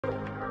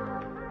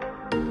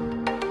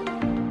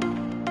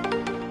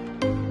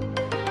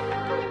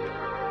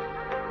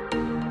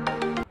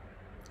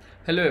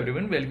Hello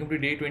everyone, welcome to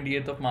day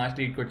 28th of March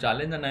Leetcode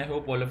challenge and I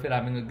hope all of you are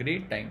having a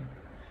great time.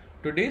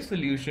 Today's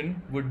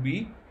solution would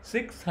be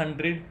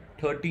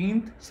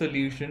 613th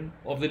solution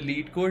of the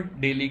Leetcode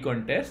daily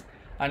contest,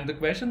 and the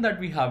question that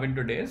we have in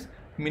today is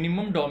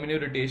minimum domino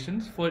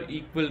rotations for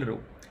equal row.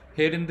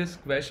 Here in this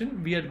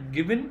question we are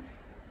given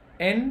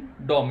n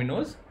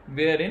dominoes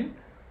wherein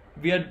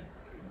we are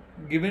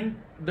given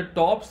the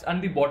tops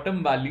and the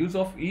bottom values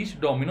of each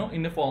domino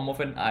in the form of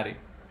an array.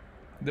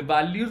 The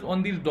values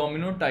on these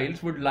domino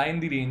tiles would lie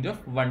in the range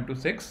of 1 to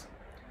 6.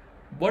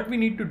 What we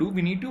need to do,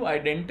 we need to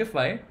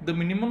identify the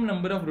minimum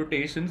number of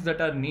rotations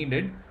that are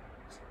needed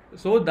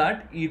so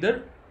that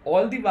either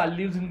all the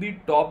values in the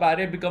top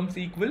array becomes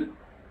equal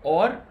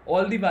or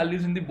all the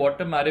values in the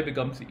bottom array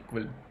becomes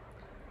equal.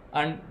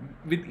 And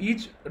with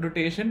each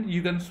rotation,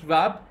 you can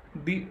swap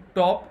the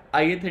top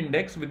ith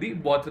index with the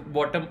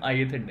bottom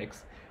ith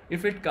index.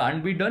 If it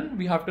can't be done,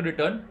 we have to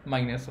return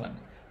 -1.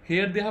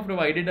 Here they have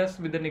provided us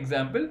with an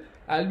example.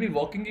 I'll be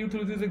walking you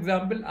through this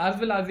example as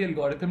well as the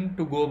algorithm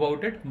to go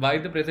about it by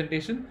the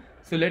presentation.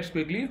 So let's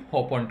quickly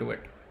hop onto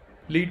it.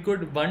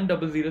 Leetcode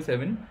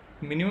 1007,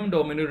 minimum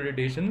domino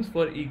rotations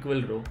for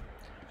equal row.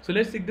 So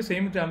let's take the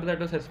same example that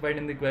was specified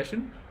in the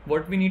question.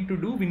 What we need to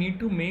do, we need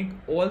to make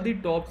all the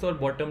tops or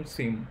bottoms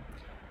same.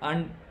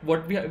 And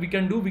what we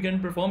can do, we can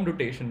perform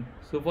rotation.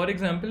 So for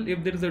example,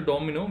 if there is a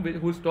domino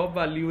whose top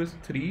value is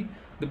 3,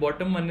 the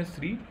bottom one is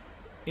 3,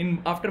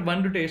 after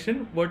one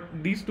rotation,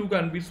 these two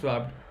can be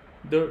swapped.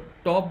 The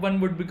top one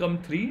would become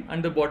 3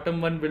 and the bottom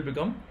one will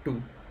become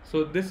 2.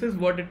 So this is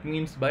what it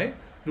means by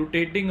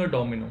rotating a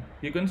domino.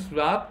 You can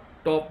swap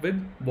top with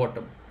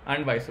bottom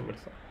and vice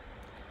versa.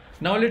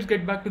 Now let's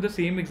get back to the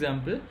same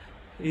example.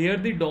 Here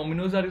the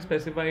dominoes are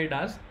specified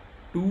as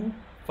 2,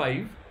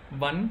 5,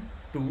 1,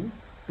 2,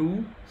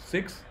 2,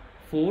 6,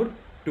 4,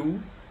 2,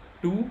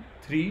 2,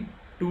 3,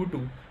 2,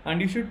 2.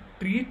 And you should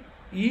treat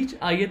each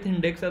ith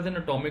index as an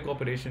atomic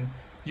operation.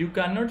 You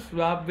cannot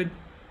swap with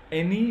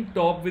any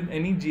top with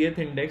any jth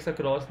index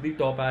across the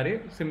top array.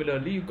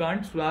 Similarly, you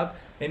can't swap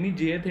any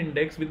jth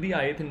index with the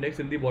ith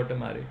index in the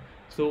bottom array.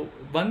 So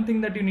one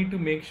thing that you need to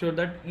make sure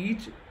that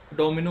each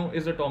domino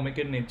is atomic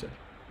in nature.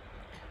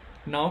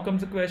 Now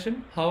comes the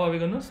question, how are we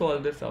going to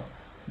solve this up?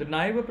 The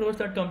naive approach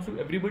that comes to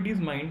everybody's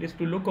mind is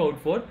to look out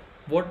for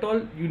what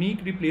all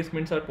unique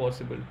replacements are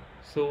possible.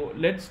 So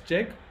let's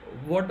check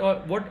what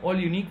all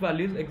unique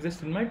values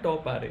exist in my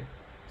top array.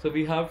 So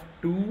we have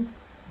 2,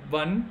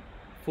 1,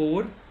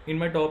 4 in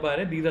my top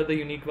array. These are the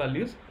unique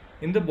values.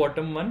 In the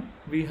bottom one,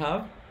 we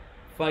have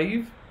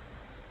 5,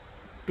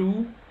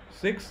 2,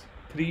 6,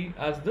 3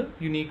 as the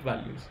unique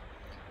values.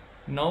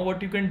 Now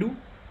what you can do,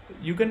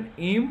 you can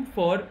aim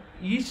for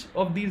each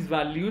of these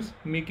values,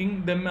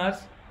 making them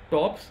as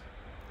tops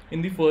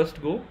in the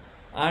first go,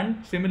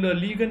 and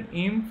similarly you can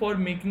aim for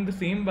making the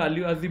same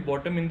value as the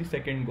bottom in the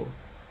second go.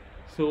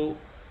 So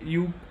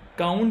you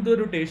count the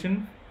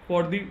rotation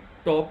for the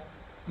top,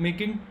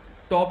 making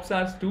tops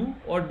as 2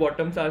 or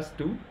bottoms as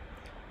 2,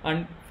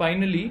 and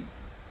finally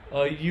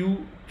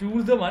you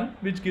choose the one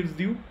which gives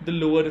you the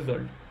lower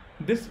result.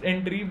 This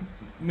entry,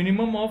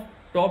 minimum of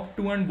top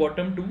 2 and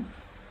bottom 2,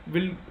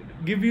 will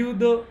give you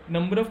the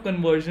number of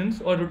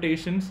conversions or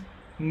rotations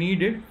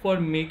needed for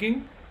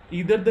making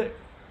either the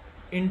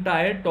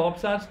entire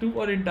tops as 2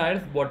 or entire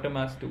bottom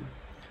as 2.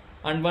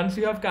 And once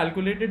you have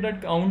calculated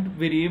that count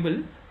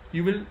variable,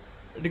 you will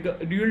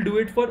do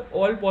it for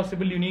all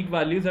possible unique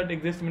values that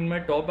exist in my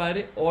top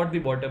array or the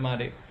bottom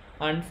array,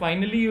 and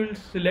finally you will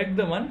select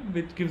the one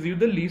which gives you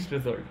the least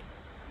result.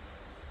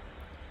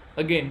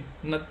 Again,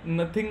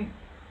 nothing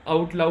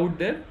out loud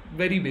there,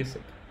 very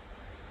basic.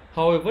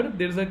 However,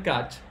 there is a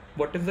catch.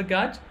 What is the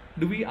catch?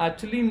 Do we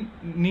actually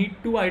need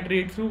to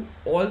iterate through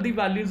all the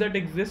values that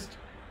exist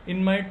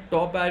in my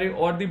top array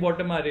or the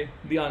bottom array?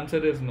 The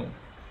answer is no.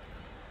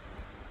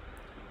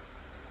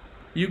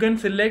 You can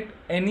select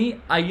any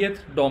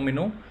ith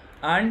domino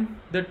and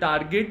the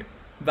target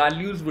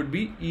values would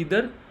be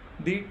either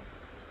the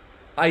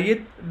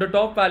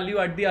top value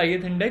at the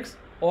ith index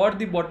or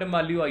the bottom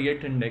value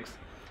ith index.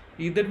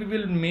 Either we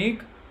will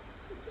make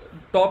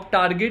top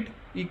target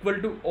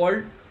equal to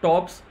all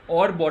tops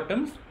or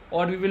bottoms,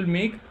 or we will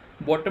make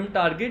bottom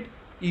target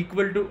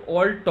equal to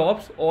all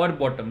tops or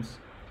bottoms.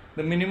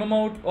 The minimum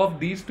out of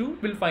these two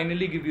will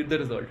finally give you the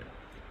result.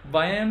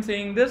 Why I am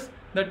saying this?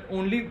 That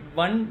only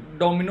one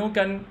domino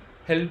can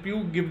help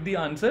you give the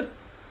answer.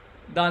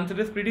 The answer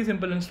is pretty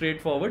simple and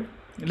straightforward.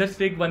 Let's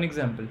take one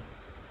example.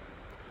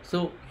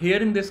 So here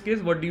in this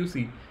case, what do you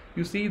see?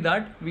 You see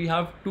that we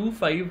have 2,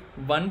 5,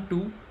 1,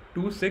 2,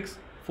 2, 6,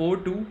 4,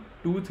 2,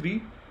 2,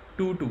 3,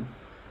 2, 2.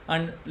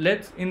 And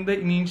in the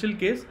initial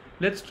case,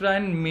 let's try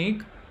and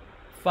make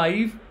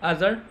 5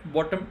 as our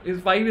bottom.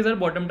 5 is our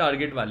bottom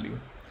target value.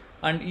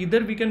 And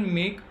either we can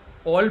make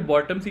all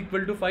bottoms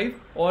equal to 5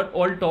 or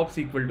all tops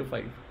equal to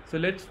 5. So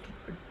let's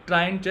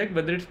try and check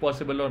whether it's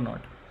possible or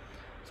not.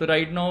 So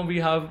right now we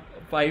have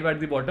 5 at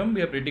the bottom.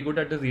 We are pretty good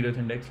at the 0th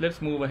index.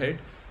 Let's move ahead.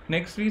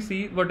 Next we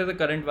see what is the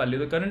current value.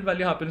 The current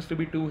value happens to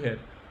be 2 here.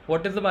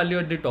 What is the value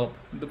at the top?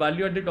 The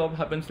value at the top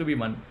happens to be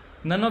 1.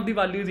 none of the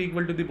value is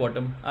equal to the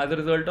bottom, as a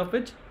result of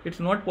which it's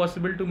not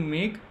possible to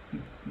make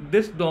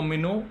this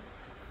domino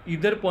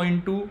either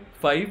point to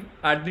 5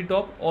 at the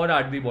top or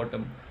at the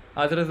bottom,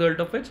 as a result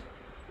of which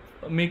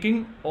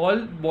making all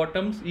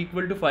bottoms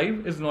equal to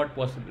 5 is not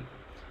possible.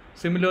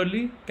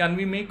 Similarly, can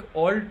we make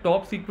all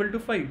tops equal to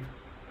 5?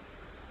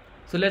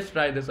 So let's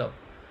try this up.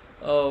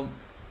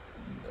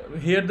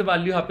 Here the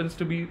value happens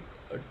to be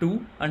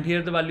 2 and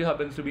here the value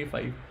happens to be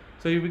 5.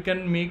 So we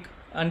can make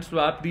and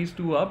swap these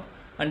two up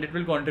and it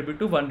will contribute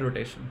to 1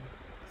 rotation.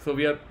 So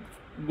we are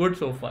good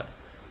so far.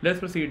 Let's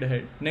proceed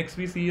ahead. Next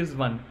we see is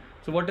 1.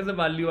 So what is the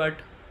value at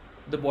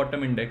the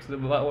bottom index? The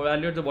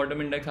value at the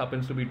bottom index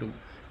happens to be 2.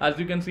 As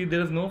you can see,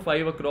 there is no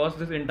 5 across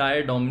this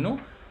entire domino.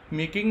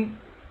 Making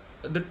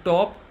the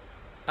top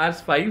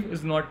as 5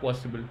 is not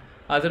possible,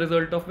 as a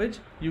result of which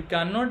you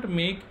cannot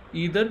make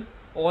either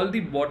all the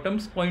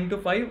bottoms point to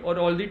 5 or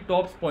all the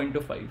tops point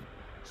to 5.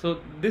 So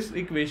this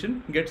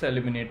equation gets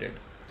eliminated.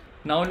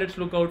 Now let's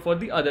look out for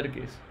the other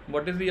case.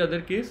 What is the other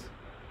case?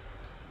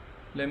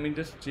 Let me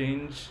just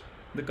change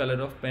the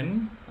color of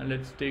pen and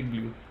let's take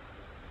blue.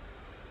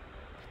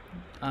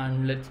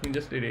 And let me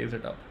just erase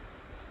it up.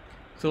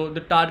 So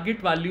the target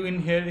value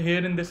in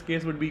here in this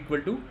case would be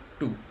equal to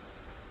 2.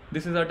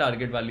 This is our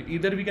target value.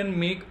 Either we can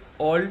make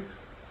all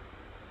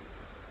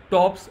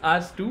tops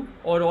as 2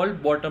 or all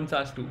bottoms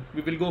as 2.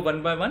 We will go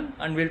one by one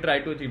and we'll try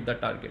to achieve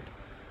that target.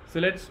 So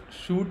let's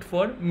shoot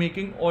for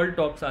making all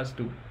tops as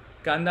 2.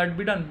 Can that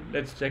be done?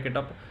 Let's check it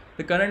up.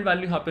 The current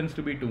value happens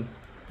to be 2.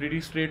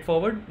 Pretty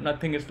straightforward,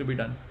 nothing is to be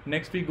done.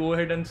 Next we go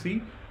ahead and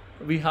see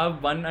we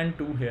have 1 and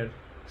 2 here.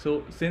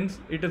 So since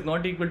it is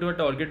not equal to a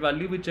target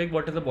value, we check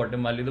what is the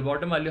bottom value. The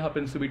bottom value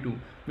happens to be 2,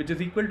 which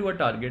is equal to a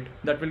target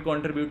that will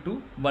contribute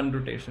to 1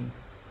 rotation.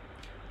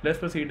 Let's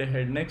proceed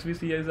ahead. Next we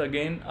see is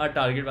again our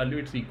target value,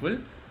 it's equal.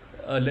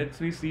 Let's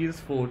see is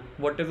 4.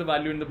 What is the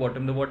value in the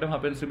bottom? The bottom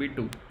happens to be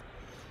 2.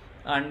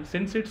 And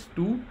since it's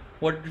 2,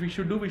 what we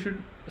should do, we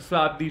should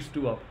swap these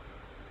two up.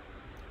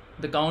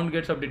 The count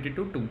gets updated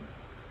to 2.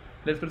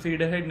 Let's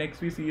proceed ahead.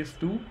 Next we see is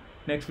 2.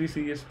 Next we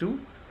see is 2.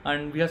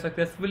 And we have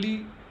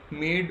successfully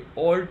made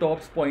all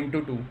tops point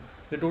to 2.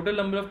 The total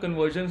number of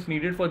conversions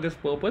needed for this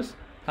purpose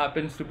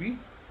happens to be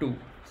 2.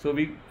 So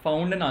we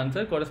found an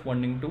answer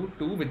corresponding to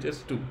 2, which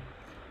is 2.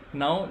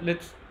 Now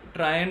let's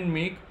try and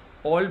make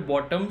all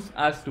bottoms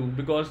as 2,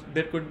 because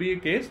there could be a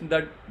case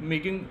that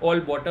making all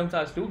bottoms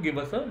as 2 give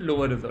us a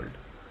lower result.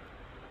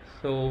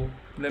 So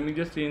let me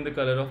just change the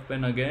color of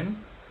pen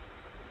again.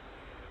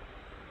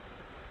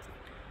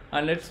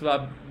 And let's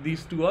swap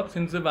these two up.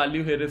 Since the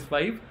value here is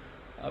 5,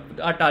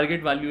 our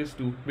target value is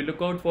 2. We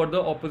look out for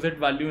the opposite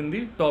value in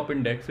the top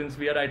index since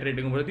we are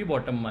iterating over the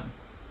bottom one.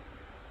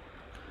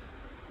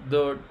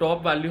 The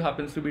top value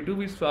happens to be 2.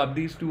 We swap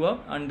these two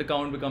up and the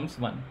count becomes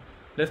 1.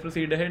 Let's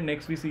proceed ahead.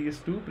 Next we see is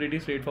 2. Pretty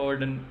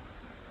straightforward, and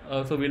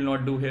so we'll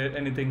not do here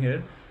anything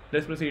here.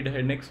 Let's proceed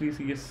ahead. Next we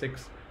see is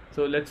 6.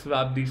 So let's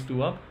swap these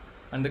two up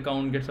and the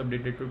count gets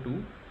updated to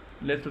 2.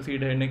 Let's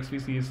proceed ahead. Next we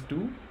see is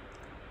 2.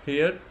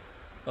 Here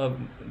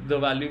the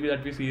value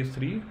that we see is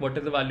 3. What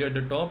is the value at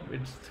the top?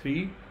 It's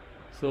 3.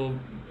 So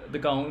the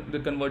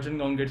conversion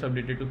count gets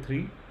updated to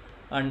 3.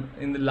 And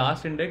in the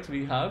last index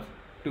we have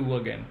 2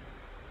 again.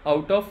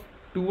 Out of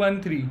 2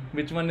 and 3,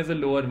 which one is a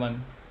lower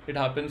one? It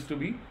happens to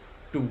be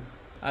 2.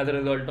 As a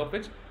result of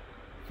which,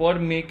 for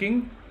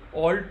making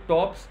all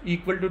tops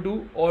equal to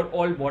 2 or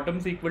all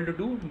bottoms equal to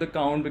 2, the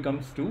count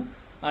becomes 2,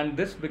 and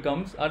this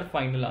becomes our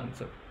final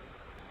answer.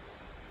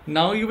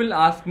 Now you will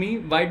ask me,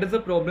 why does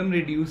the problem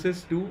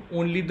reduces to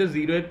only the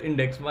 0th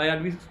index? Why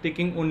are we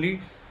taking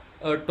only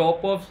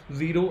top of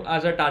 0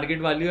 as a target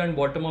value and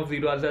bottom of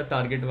 0 as a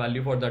target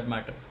value for that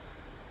matter?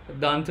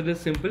 The answer is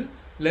simple.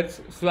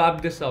 Let's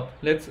swap this up.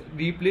 Let's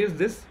replace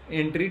this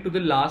entry to the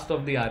last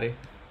of the array.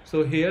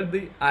 So here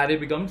the array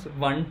becomes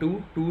 1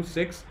 2 2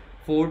 6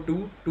 4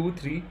 2 2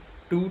 3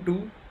 2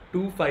 2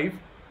 2 5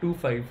 2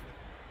 5.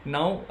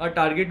 Now our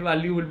target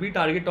value will be,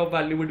 target top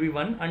value would be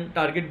 1 and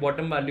target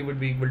bottom value would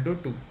be equal to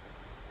 2.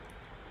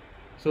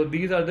 So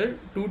these are the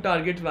two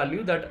target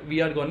value that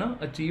we are gonna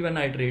achieve and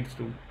iterate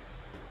through.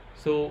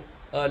 So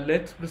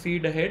let's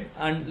proceed ahead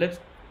and let's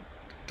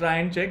try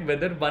and check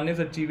whether 1 is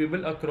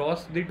achievable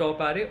across the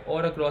top array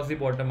or across the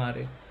bottom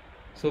array.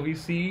 So we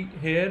see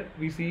here,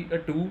 we see a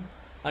 2,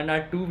 and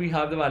at 2 we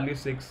have the value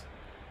 6.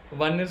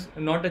 1 is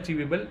not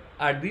achievable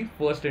at the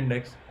first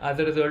index, as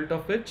a result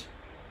of which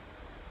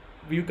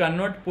you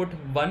cannot put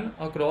 1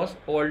 across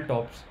all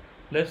tops.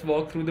 Let's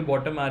walk through the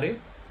bottom array,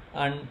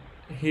 and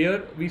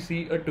here we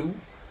see a 2.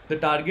 The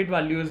target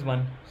value is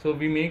 1, so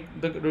we make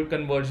the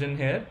conversion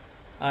here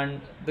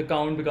and the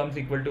count becomes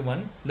equal to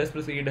 1. Let's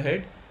proceed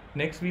ahead.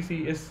 Next we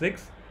see is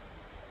 6.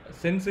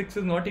 Since 6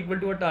 is not equal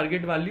to a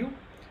target value,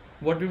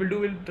 what we will do,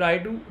 we'll try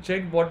to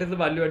check what is the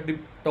value at the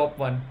top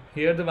one.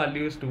 Here the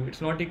value is 2.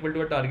 It's not equal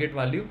to a target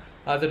value.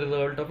 As a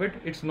result of it,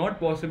 it's not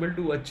possible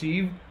to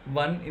achieve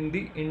 1 in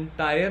the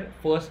entire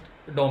first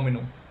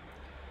domino.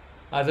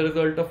 As a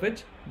result of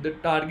which, the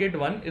target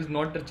 1 is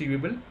not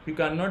achievable. You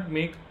cannot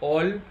make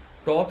all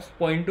tops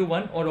point to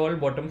 1 or all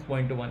bottoms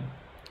point to 1.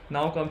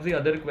 Now comes the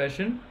other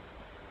question.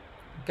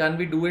 Can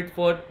we do it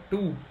for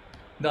 2?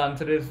 The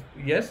answer is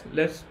yes.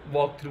 Let's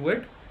walk through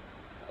it.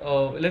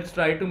 Let's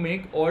try to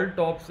make all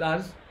tops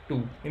as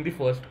 2 in the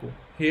first go.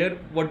 Here,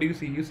 what do you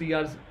see?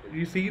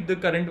 You see the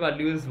current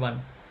value is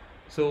 1.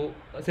 So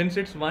since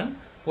it's 1,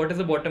 what is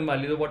the bottom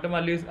value? The bottom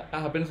value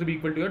happens to be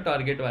equal to your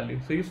target value.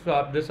 So you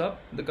swap this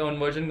up, the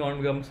conversion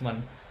count becomes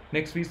 1.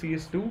 Next we see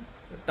is 2,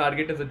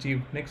 target is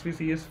achieved. Next we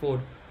see is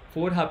 4.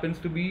 4 happens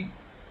to be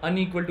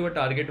unequal to a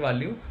target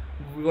value.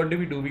 What do?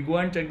 We go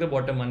and check the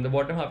bottom one. The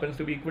bottom happens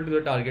to be equal to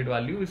the target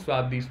value. We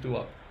swap these two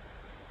up.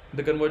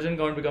 The conversion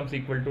count becomes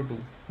equal to 2.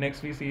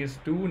 Next we see is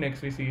 2,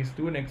 next we see is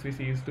 2, next we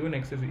see is 2,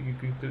 next is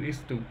equal to is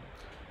 2.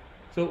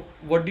 So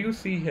what do you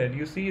see here?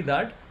 You see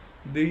that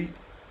the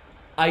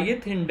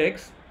ith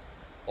index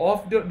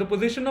of the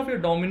position of your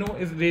domino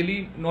is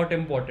really not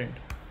important.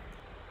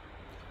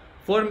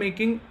 For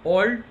making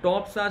all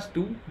tops as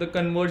 2, the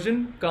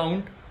conversion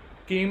count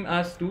came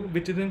as 2,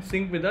 which is in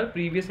sync with our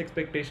previous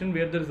expectation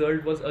where the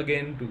result was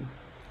again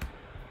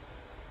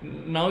 2.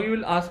 Now you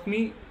will ask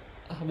me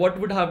what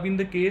would have been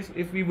the case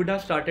if we would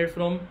have started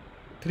from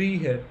 3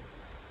 here.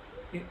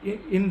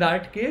 In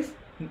that case,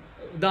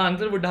 the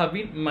answer would have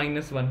been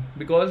 -1,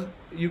 because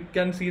you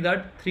can see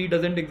that 3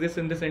 doesn't exist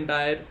in this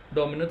entire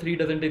domino, 3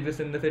 doesn't exist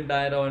in this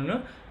entire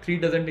domino, 3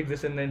 doesn't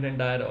exist in this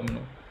entire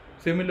domino.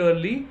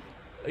 Similarly,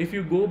 if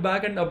you go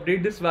back and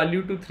update this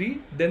value to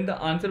 3, then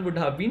the answer would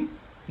have been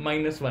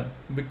 -1,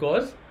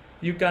 because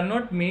you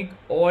cannot make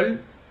all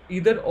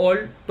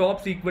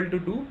tops equal to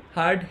 2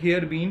 had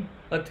here been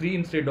a 3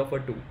 instead of a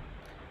 2.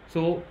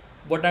 So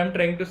what I'm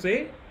trying to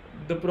say,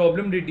 the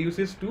problem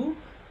reduces to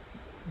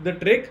the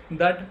trick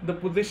that the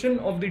position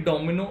of the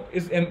domino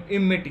is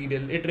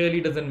immaterial. It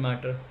really doesn't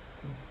matter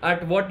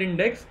at what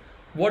index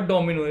what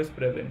domino is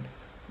present.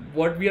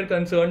 What we are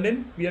concerned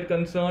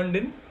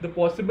in the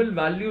possible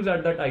values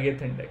at that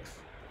ith index.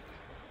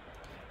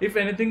 If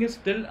anything is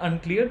still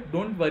unclear,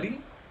 don't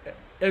worry,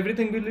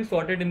 everything will be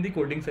sorted in the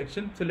coding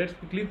section. So let's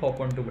quickly hop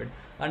onto it,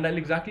 and I'll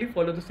exactly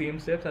follow the same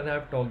steps as I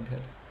have talked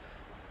here.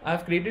 I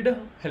have created a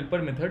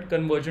helper method,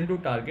 conversion to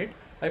target.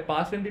 I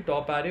pass in the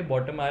top array,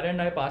 bottom array,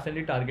 and I pass in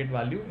the target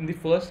value. In the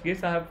first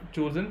case, I have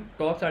chosen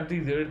tops at the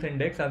 0th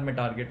index as my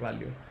target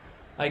value.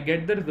 I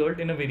get the result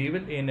in a variable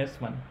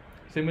ans1.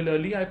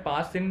 Similarly, I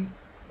pass in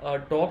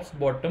tops,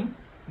 bottom,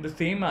 the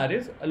same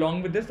arrays.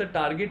 Along with this, the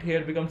target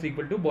here becomes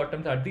equal to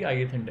bottoms at the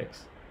ith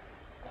index.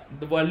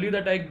 The value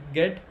that I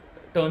get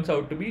turns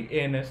out to be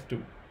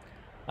ans2.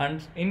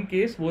 And in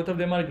case both of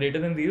them are greater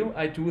than 0,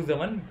 I choose the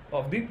one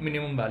of the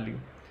minimum value.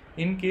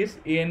 In case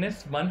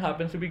ans1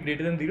 happens to be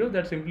greater than 0,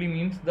 that simply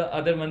means the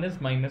other one is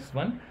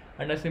 -1,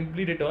 and I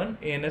simply return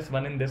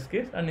ans1 in this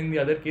case, and in the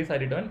other case I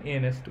return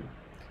ans2.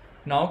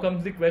 Now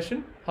comes the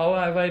question, how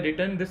have I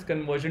written this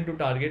conversion to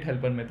target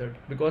helper method?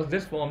 Because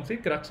this forms the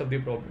crux of the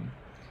problem.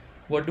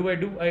 What do?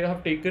 I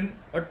have taken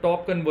a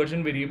top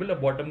conversion variable, a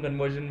bottom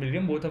conversion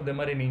variable, both of them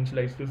are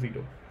initialized to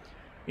 0.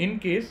 In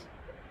case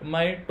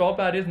my top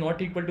array is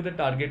not equal to the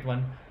target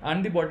one,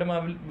 and the bottom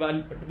array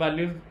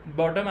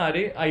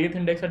ith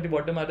index at the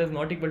bottom array is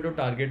not equal to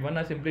target one,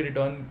 I simply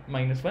return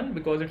 -1,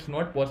 because it's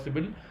not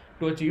possible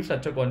to achieve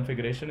such a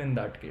configuration in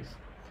that case.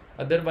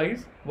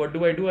 Otherwise, what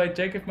do? I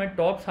check if my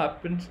top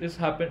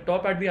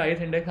at the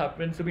ith index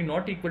happens to be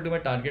not equal to my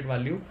target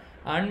value,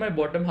 and my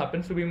bottom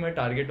happens to be my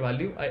target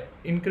value. I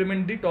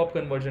increment the top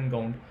conversion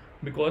count,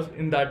 because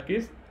in that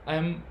case I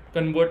am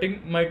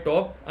converting my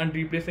top and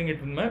replacing it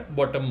with my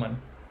bottom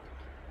one.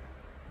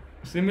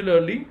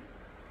 Similarly,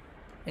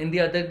 in the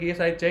other case,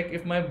 I check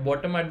if my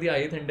bottom at the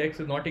ith index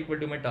is not equal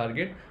to my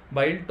target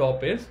while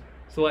top is.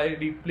 So I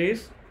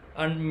replace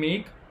and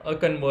make a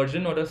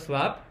conversion or a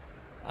swap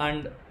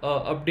and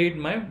update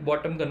my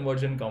bottom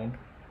conversion count.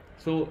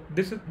 So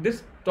this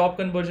top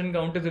conversion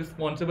count is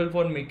responsible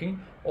for making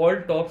all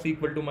tops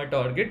equal to my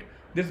target.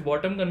 This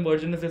bottom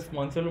conversion is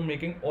responsible for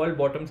making all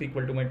bottoms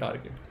equal to my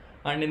target.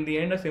 And in the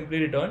end, I simply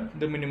return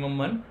the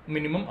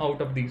minimum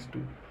out of these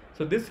two.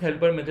 So this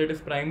helper method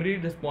is primarily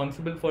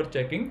responsible for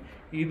checking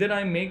either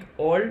I make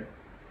all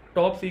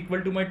tops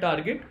equal to my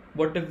target,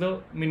 what is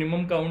the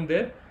minimum count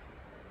there,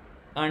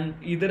 and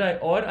either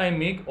I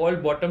make all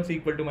bottoms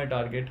equal to my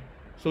target.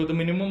 So the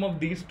minimum of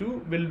these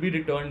two will be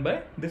returned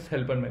by this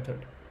helper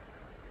method.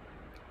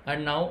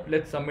 And now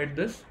let's submit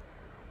this.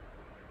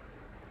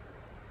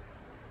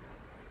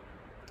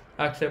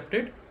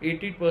 Accepted,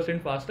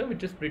 88% faster,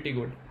 which is pretty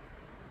good.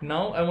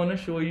 Now I want to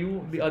show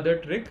you the other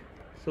trick.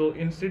 So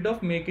instead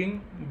of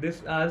making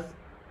this as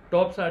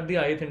tops at the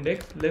ith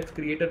index, let's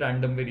create a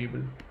random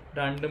variable.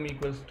 Random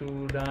equals to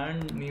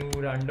new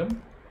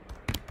random.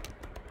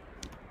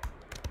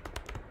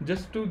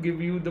 Just to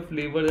give you the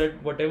flavor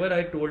that whatever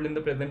I told in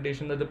the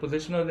presentation that the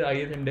position of the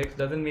ith index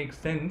doesn't make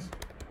sense,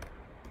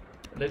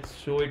 let's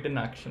show it in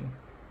action.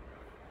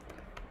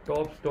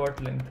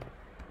 Tops.length.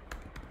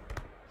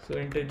 So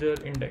integer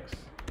index.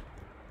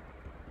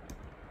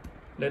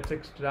 Let's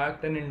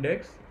extract an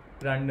index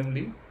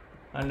randomly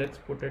and let's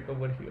put it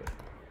over here,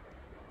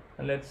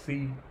 and let's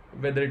see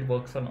whether it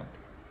works or not.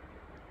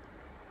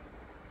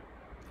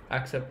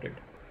 Accept it.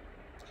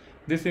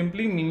 This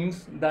simply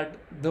means that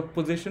the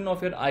position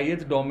of your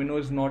ith domino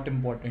is not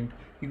important.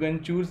 You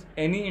can choose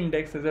any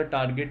index as a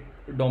target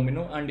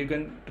domino, and you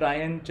can try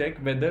and check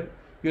whether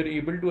you're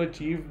able to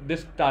achieve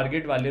this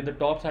target value, the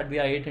tops at the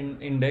ith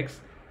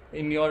index,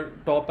 in your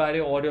top array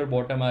or your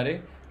bottom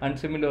array, and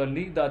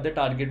similarly the other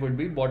target would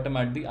be bottom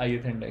at the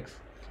ith index.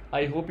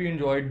 I hope you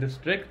enjoyed this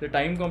trick. The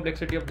time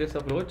complexity of this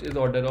approach is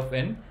order of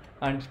n,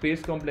 and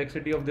space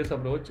complexity of this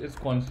approach is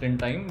constant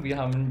time. We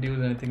haven't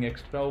used anything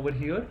extra over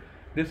here.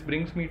 This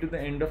brings me to the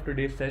end of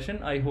today's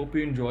session. I hope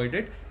you enjoyed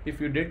it. If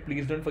you did,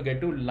 please don't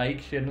forget to like,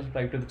 share and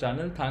subscribe to the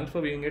channel. Thanks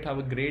for viewing it. Have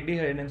a great day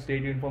ahead and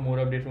stay tuned for more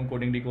updates from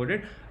Coding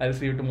Decoded. I'll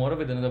see you tomorrow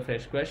with another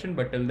fresh question,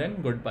 but till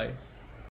then, goodbye.